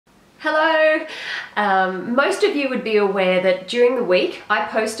Hello! Most of you would be aware that during the week I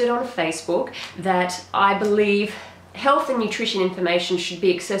posted on Facebook that I believe health and nutrition information should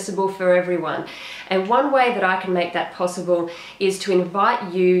be accessible for everyone. And one way that I can make that possible is to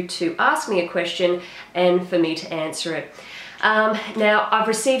invite you to ask me a question and for me to answer it. Now, I've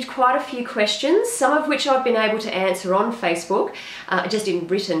received quite a few questions, some of which I've been able to answer on Facebook, just in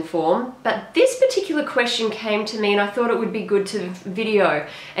written form, but this particular question came to me and I thought it would be good to video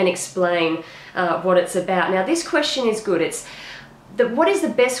and explain what it's about. Now, this question is good. It's what is the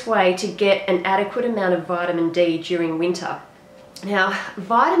best way to get an adequate amount of vitamin D during winter? Now,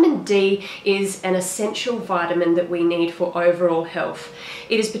 vitamin D is an essential vitamin that we need for overall health.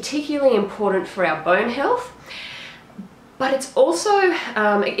 It is particularly important for our bone health, but it's also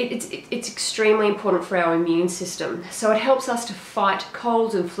it's extremely important for our immune system. So it helps us to fight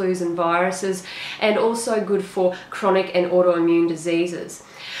colds and flus and viruses, and also good for chronic and autoimmune diseases.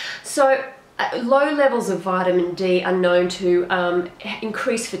 So low levels of vitamin D are known to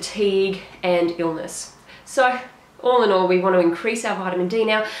increase fatigue and illness. So all in all, we want to increase our vitamin D.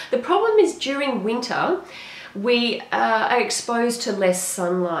 Now, the problem is during winter, we are exposed to less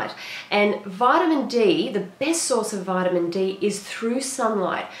sunlight, and vitamin D, the best source of vitamin D, is through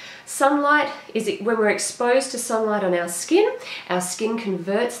sunlight. Sunlight is when we're exposed to sunlight on our skin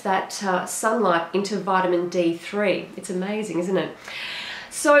converts that sunlight into vitamin D3. It's amazing, isn't it?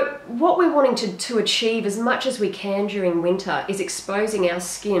 So what we're wanting to achieve as much as we can during winter is exposing our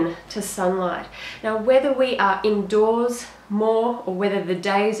skin to sunlight. Now, whether we are indoors more, or whether the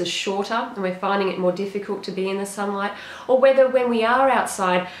days are shorter and we're finding it more difficult to be in the sunlight, or whether when we are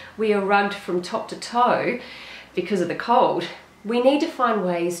outside we are rugged from top to toe because of the cold, we need to find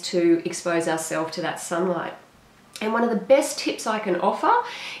ways to expose ourselves to that sunlight. And one of the best tips I can offer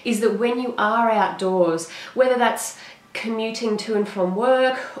is that when you are outdoors, whether that's commuting to and from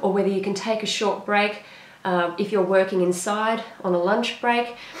work, or whether you can take a short break if you're working inside on a lunch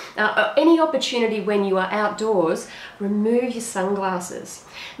break, any opportunity when you are outdoors, remove your sunglasses.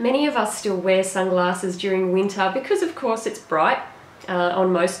 Many of us still wear sunglasses during winter because of course it's bright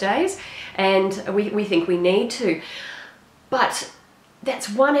on most days, and we think we need to. But that's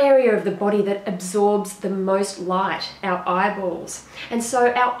one area of the body that absorbs the most light, our eyeballs. And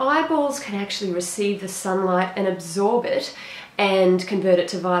so our eyeballs can actually receive the sunlight and absorb it and convert it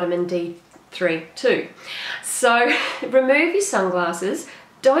to vitamin D3 too. So remove your sunglasses,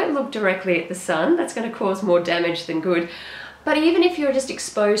 don't look directly at the sun, that's going to cause more damage than good. But even if you're just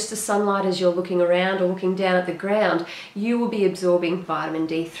exposed to sunlight as you're looking around or looking down at the ground, you will be absorbing vitamin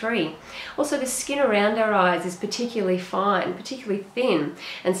D3. Also, the skin around our eyes is particularly fine, particularly thin,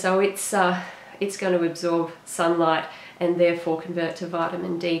 and so it's going to absorb sunlight and therefore convert to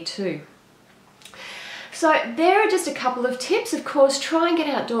vitamin D2. So there are just a couple of tips. Of course, try and get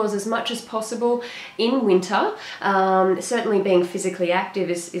outdoors as much as possible in winter. Certainly being physically active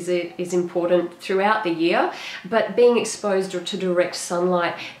is important throughout the year, but being exposed to direct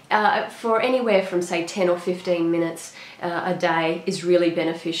sunlight for anywhere from say 10 or 15 minutes a day is really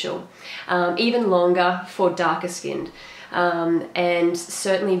beneficial. Even longer for darker skinned, and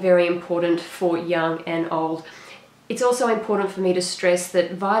certainly very important for young and old. It's also important for me to stress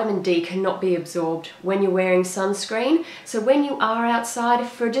that vitamin D cannot be absorbed when you're wearing sunscreen. So when you are outside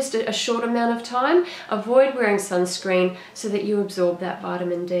for just a short amount of time, avoid wearing sunscreen so that you absorb that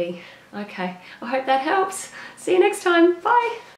vitamin D. Okay, I hope that helps. See you next time. Bye.